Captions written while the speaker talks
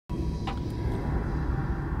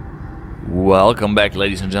Welcome back,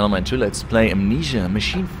 ladies and gentlemen, to Let's Play Amnesia,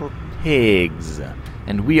 Machine for Pigs.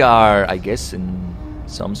 And we are, I guess, in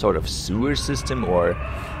some sort of sewer system,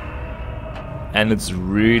 and it's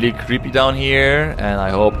really creepy down here, and I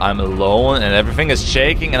hope I'm alone, and everything is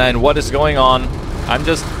shaking, and what is going on? I'm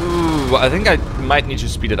just, I think I might need to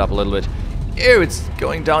speed it up a little bit. Ew, it's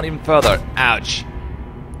going down even further. Ouch.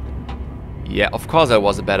 Yeah, of course that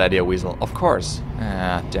was a bad idea, Weasel. Of course.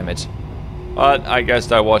 Ah, damn it. But I guess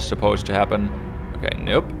that was supposed to happen. Okay,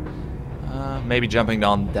 nope. Maybe jumping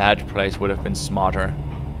down that place would have been smarter,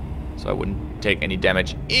 so I wouldn't take any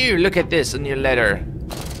damage. Ew, look at this on your ladder.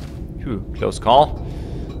 Phew, close call.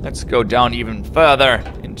 Let's go down even further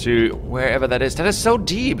into wherever that is. That is so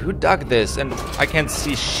deep. Who dug this? And I can't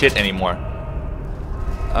see shit anymore.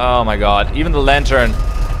 Oh my god. Even the lantern.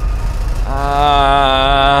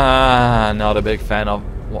 Not a big fan of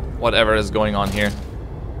whatever is going on here.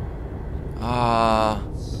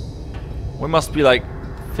 We must be like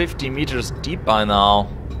 50 meters deep by now,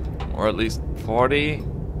 or at least 40,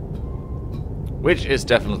 which is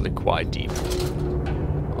definitely quite deep.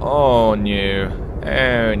 Oh no,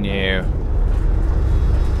 oh no.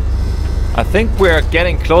 I think we're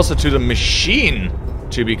getting closer to the machine,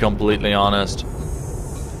 to be completely honest.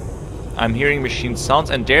 I'm hearing machine sounds,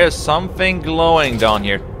 and there's something glowing down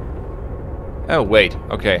here. Oh wait,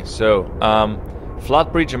 okay, so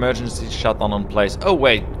flood breach emergency shutdown in place. Oh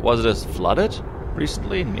wait, was this flooded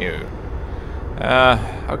recently? No.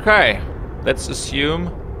 Okay. Let's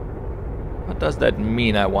assume. What does that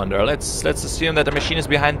mean, I wonder? Let's assume that the machine is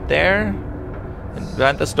behind there,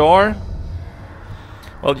 behind this door.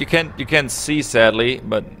 Well, you can't see, sadly,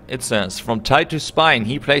 but it says, from tie to spine,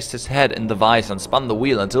 he placed his head in the vise and spun the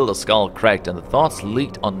wheel until the skull cracked and the thoughts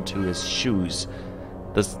leaked onto his shoes.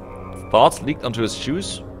 The thoughts leaked onto his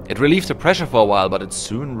shoes? It relieved the pressure for a while, but it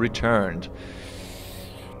soon returned.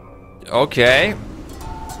 Okay.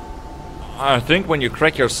 I think when you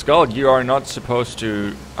crack your skull, you are not supposed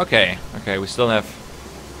to... Okay, we still have...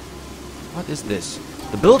 What is this?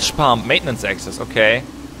 The bilge pump maintenance access, okay.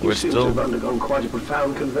 You seem to have undergone quite a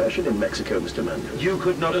profound conversion in Mexico, Mr. Mandel. You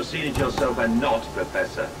could not have seen it yourself and not,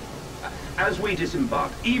 Professor. As we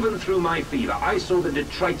disembarked, even through my fever, I saw the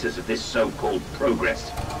detritus of this so-called progress.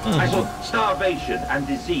 I saw starvation and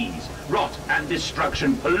disease, rot and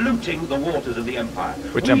destruction polluting the waters of the Empire.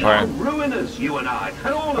 Which Empire? We are ruiners, you and I,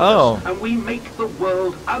 and all of us, and we make the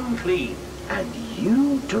world unclean. And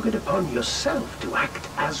you took it upon yourself to act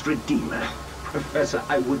as Redeemer. Professor,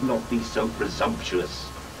 I would not be so presumptuous.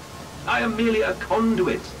 I am merely a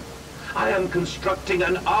conduit. I am constructing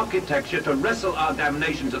an architecture to wrestle our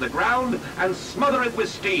damnation to the ground and smother it with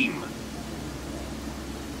steam.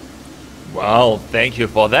 Well, thank you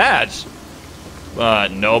for that.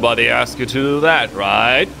 But nobody asked you to do that,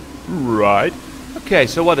 right? Right. Okay,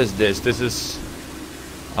 so what is this? This is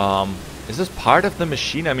this part of the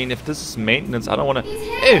machine? I mean, if this is maintenance, I don't want to...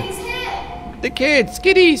 Ew! The kids!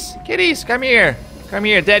 Kitties, come here! Come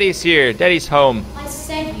here, Daddy's here. Daddy's home. I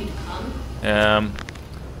said you'd come.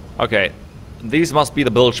 Okay, these must be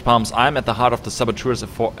the bilge pumps. I'm at the heart of the saboteur's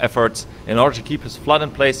efforts. In order to keep his flood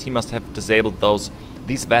in place, he must have disabled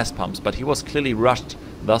these vast pumps, but he was clearly rushed.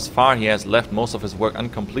 Thus far, he has left most of his work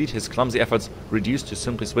incomplete, his clumsy efforts reduced to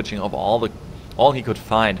simply switching off all he could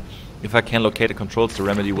find. If I can locate the controls, the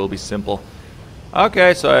remedy will be simple.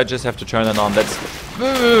 Okay, so I just have to turn it on. That's...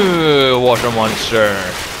 water monster.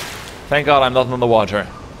 Thank God I'm not in the water.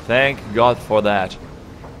 Thank God for that.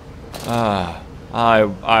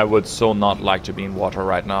 I would so not like to be in water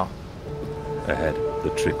right now. Ahead, the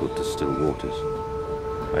trickle to still waters.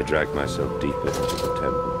 I dragged myself deeper into the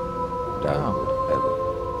temple, downward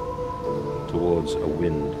ever, towards a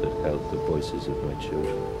wind that held the voices of my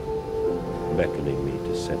children, beckoning me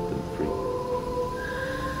to set them free.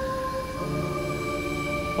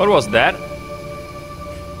 What was that?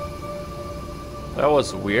 That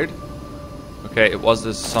was weird. Okay, was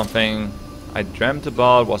this something I dreamt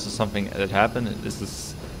about? Was this something that happened? Is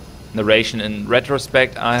this narration in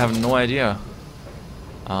retrospect? I have no idea.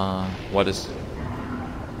 What is...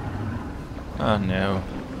 Oh no.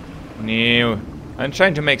 No. I'm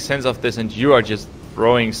trying to make sense of this and you are just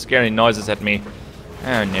throwing scary noises at me.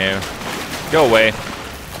 Oh no. Go away.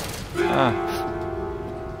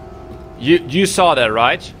 You saw that,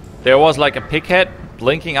 right? There was like a pig head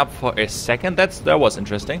blinking up for a second. That was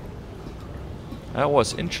interesting. That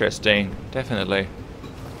was interesting, definitely.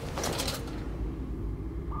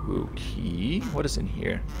 Okay, what is in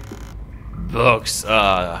here? Books.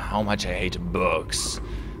 How much I hate books.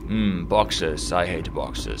 Boxes. I hate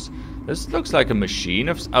boxes. This looks like a machine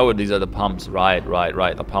of... Oh, these are the pumps. Right.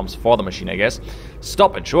 The pumps for the machine, I guess.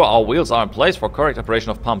 Stop. Ensure all wheels are in place for correct operation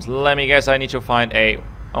of pumps. Let me guess, I need to find a...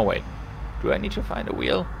 Oh, wait. Do I need to find a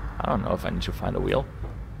wheel? I don't know if I need to find a wheel.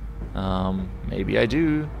 Maybe I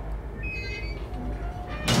do.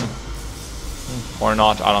 Or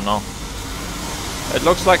not, I don't know. It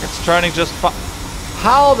looks like it's turning just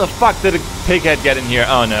How the fuck did a pighead get in here?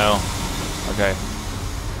 Oh, no. Okay.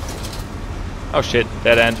 Oh shit,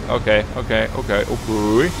 dead end. Okay.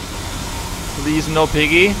 Please no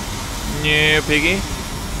piggy. No piggy.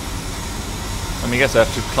 Let me guess I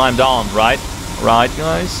have to climb down, right? Right,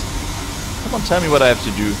 guys? Come on, tell me what I have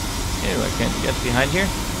to do. Ew, I can't get behind here.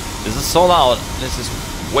 This is so loud. This is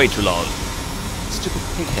way too loud. Stupid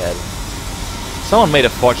pighead. Someone made a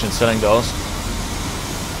fortune selling those.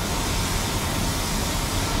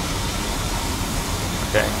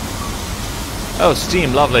 Okay. Oh,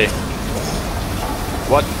 steam, lovely.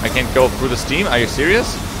 What? I can't go through the steam? Are you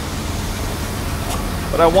serious?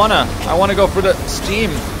 But I wanna go through the steam.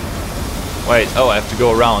 Wait, oh, I have to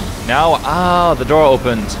go around. Now, the door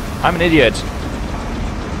opened. I'm an idiot.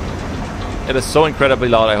 It is so incredibly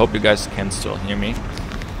loud, I hope you guys can still hear me.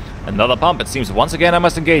 Another pump, it seems once again I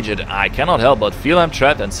must engage it. I cannot help but feel I'm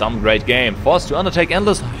trapped in some great game, forced to undertake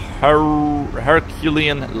endless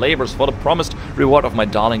Herculean labors for the promised reward of my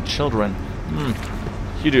darling children.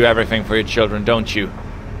 You do everything for your children, don't you?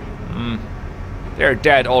 They're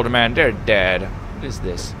dead, older man, they're dead. What is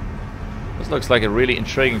this? This looks like a really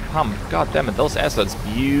intriguing pump. God damn it, those assets,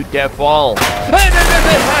 beautiful.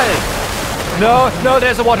 No,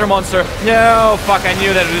 there's a water monster. No, fuck, I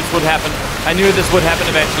knew that this would happen. I knew this would happen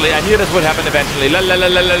eventually.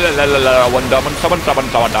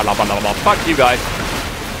 Fuck you guys.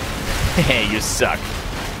 Hey, you suck.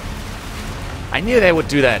 I knew they would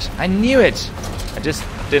do that. I knew it. I just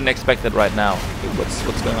didn't expect it right now. Ooh, what's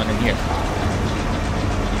going on in here?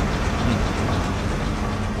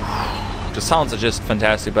 The sounds are just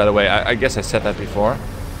fantastic, by the way. I guess I said that before.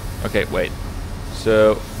 Okay, wait.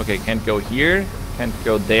 So, okay, can't go here. Can't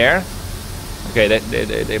go there. Okay,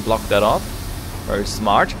 they blocked that off. Very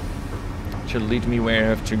smart. Should lead me where I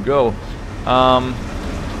have to go.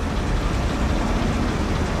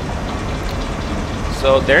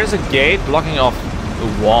 So there's a gate blocking off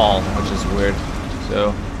the wall, which is weird.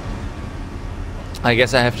 So I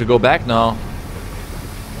guess I have to go back now.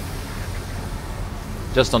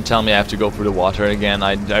 Just don't tell me I have to go through the water again.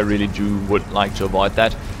 I really would like to avoid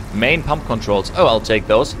that. Main pump controls. Oh, I'll take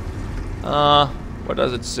those. What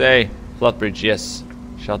does it say? Flood bridge, yes.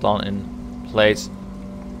 Shut down in place.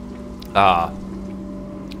 I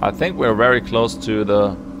think we're very close to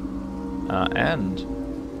the end.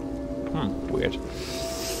 Weird.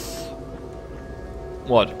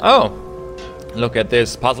 What? Oh! Look at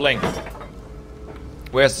this. Puzzling.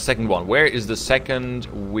 Where's the second one? Where is the second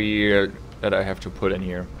weird that I have to put in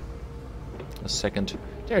here? The second...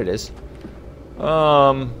 There it is.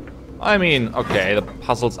 I mean, okay, the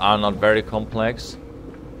puzzles are not very complex,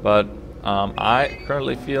 but I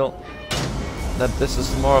currently feel that this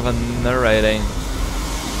is more of a narrating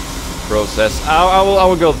process. I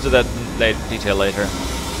will go to that detail later.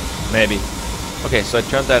 Maybe. Okay, so I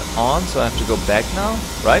turned that on, so I have to go back now,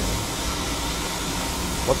 right?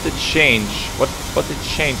 What did change? What did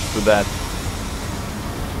change through that?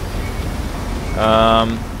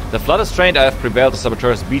 The flood is strained, I have prevailed, the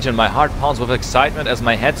saboteur is beaten. My heart pounds with excitement as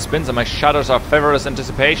my head spins and my shudders are feverish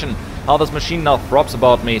anticipation. How this machine now throbs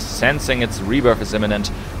about me, sensing its rebirth is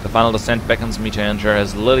imminent. The final descent beckons me to enter,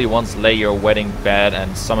 as Lily once lay your wedding bed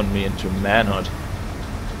and summoned me into manhood.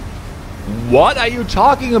 What are you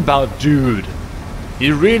talking about, dude?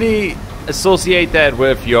 You really associate that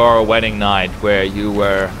with your wedding night, where you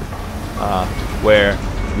were, where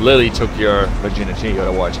Lily took your virginity,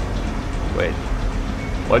 or what? Wait.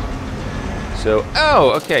 What? So,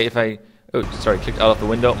 oh, okay, if I... Oh, sorry, clicked out of the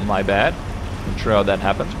window, my bad. Not sure how that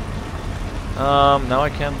happened. Now I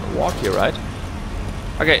can walk here, right?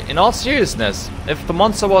 Okay, in all seriousness, if the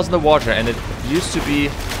monster was in the water and it used to be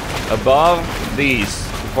above these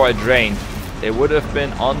before I drained, they would have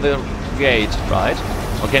been on the gate, right?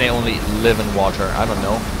 Or can they only live in water? I don't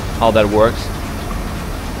know how that works.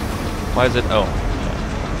 Why is it... Oh,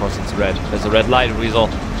 of course it's red. There's a red light, Weasel.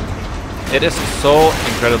 It is so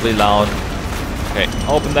incredibly loud. Okay,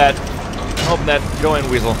 open that. Open that. Go in,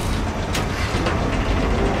 Weasel.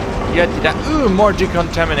 Ooh, more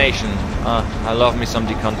decontamination. I love me some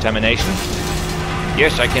decontamination.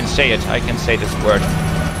 Yes, I can say it. I can say this word.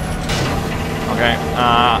 Okay.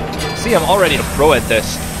 See, I'm already a pro at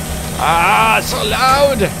this. So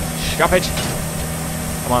loud. Stop it.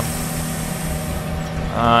 Come on.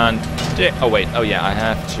 And oh wait, oh yeah, I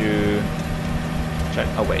have to check.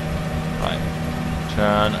 Oh wait, right.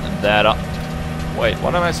 Turn that up. Wait,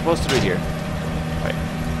 what am I supposed to do here? Wait.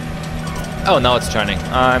 Oh, now it's turning.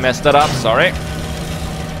 I messed that up. Sorry.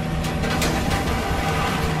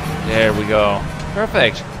 There we go.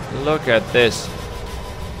 Perfect. Look at this.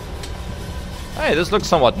 Hey, this looks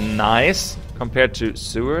somewhat nice compared to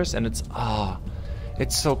sewers, and it's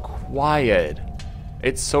it's so quiet.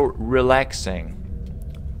 It's so relaxing.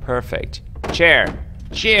 Perfect. Chair.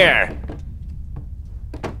 Chair.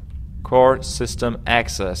 Core system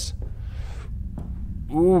access.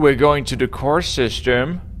 Ooh, we're going to the core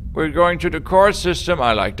system. We're going to the core system.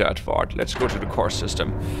 I like that part. Let's go to the core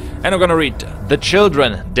system. And I'm gonna read. The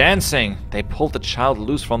children dancing. They pulled the child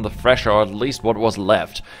loose from the fresher, or at least what was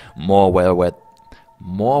left. More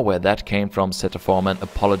where that came from, said the foreman,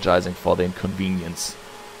 apologizing for the inconvenience.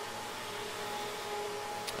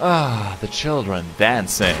 Ah, the children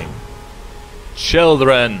dancing.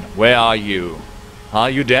 Children, where are you? Are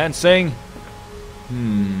you dancing?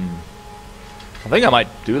 I think I might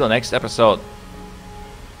do the next episode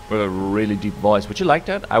with a really deep voice. Would you like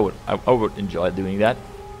that? I would enjoy doing that.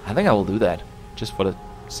 I think I will do that, just for the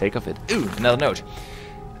sake of it. Ooh, another note.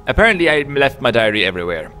 Apparently I left my diary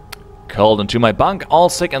everywhere. Called into my bunk, all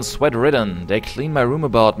sick and sweat-ridden. They clean my room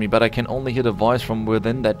about me, but I can only hear the voice from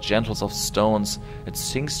within that gentles of stones. It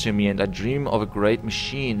sings to me, and I dream of a great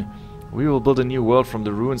machine. We will build a new world from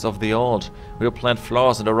the ruins of the old. We will plant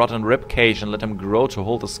flowers in a rotten ribcage and let them grow to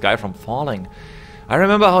hold the sky from falling. I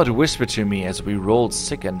remember how it whispered to me as we rolled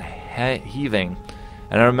sick and heaving.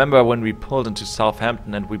 And I remember when we pulled into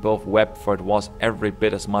Southampton and we both wept, for it was every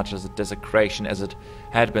bit as much as a desecration as it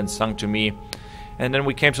had been sung to me. And then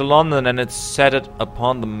we came to London, and it set it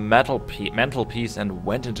upon the mantelpiece and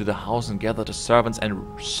went into the house and gathered the servants and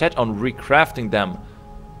set on recrafting them.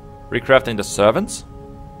 Recrafting the servants?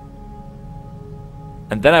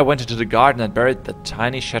 And then I went into the garden and buried the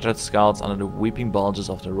tiny shattered skulls under the weeping bulges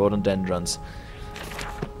of the rhododendrons.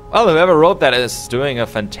 Well, whoever wrote that is doing a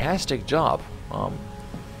fantastic job.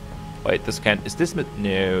 Wait, this can't... Is this...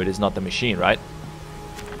 No, it is not the machine, right?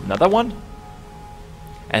 Another one?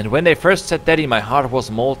 And when they first said Daddy, my heart was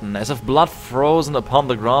molten, as if blood frozen upon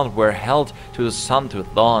the ground were held to the sun to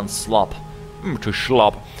thaw and slop. To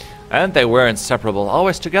slop. And they were inseparable,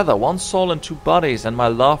 always together, one soul and two bodies, and my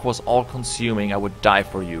love was all-consuming. I would die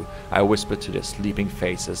for you, I whispered to their sleeping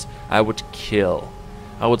faces. I would kill.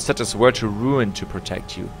 I would set this world to ruin to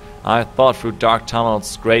protect you. I thought through dark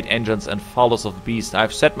tunnels, great engines, and follows of beasts. I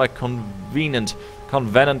have set my covenant. I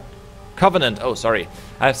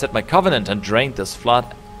have set my covenant and drained this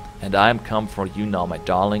flood, and I am come for you now, my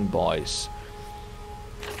darling boys.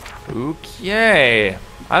 Okay.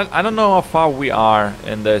 I don't know how far we are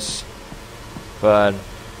in this, but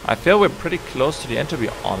I feel we're pretty close to the end, to be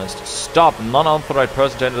honest. Stop. Non-authorized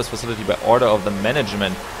person to enter this facility by order of the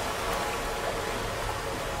management.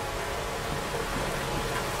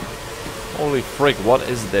 Holy frick, what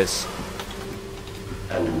is this?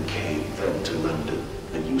 And we came then to London,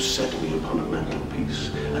 and you set me upon a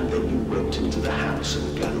mantelpiece, and then you went into the house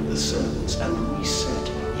and gathered the servants, and reset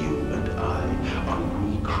you and I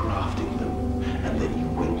on recrafting them, and then you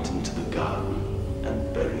went into the garden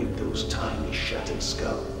and buried those tiny shattered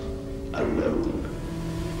skulls alone.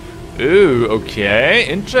 Ooh, okay,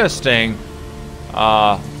 interesting.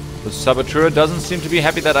 The saboteur doesn't seem to be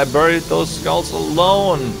happy that I buried those skulls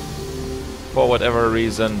alone. For whatever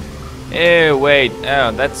reason. Eh, wait.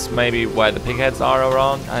 Oh, that's maybe why the pigheads are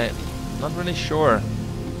around. I'm not really sure.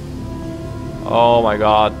 Oh my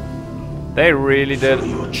god. They really did. For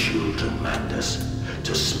your children, Mandus,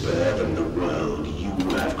 to spare them the world you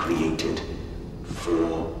have created.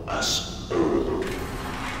 For us all.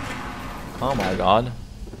 Oh my god.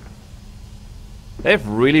 They've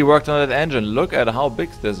really worked on that engine. Look at how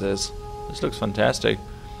big this is. This looks fantastic.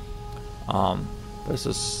 This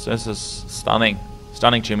is stunning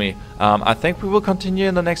to me. I think we will continue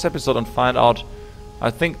in the next episode and find out.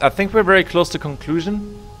 I think we're very close to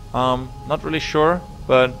conclusion. Not really sure,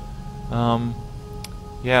 but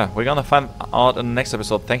yeah, we're gonna find out in the next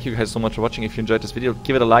episode. Thank you guys so much for watching. If you enjoyed this video,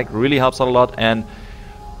 give it a like. Really helps out a lot, and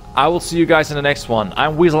I will see you guys in the next one.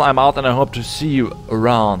 I'm Weasel. I'm out, and I hope to see you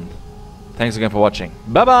around. Thanks again for watching.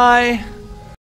 Bye bye.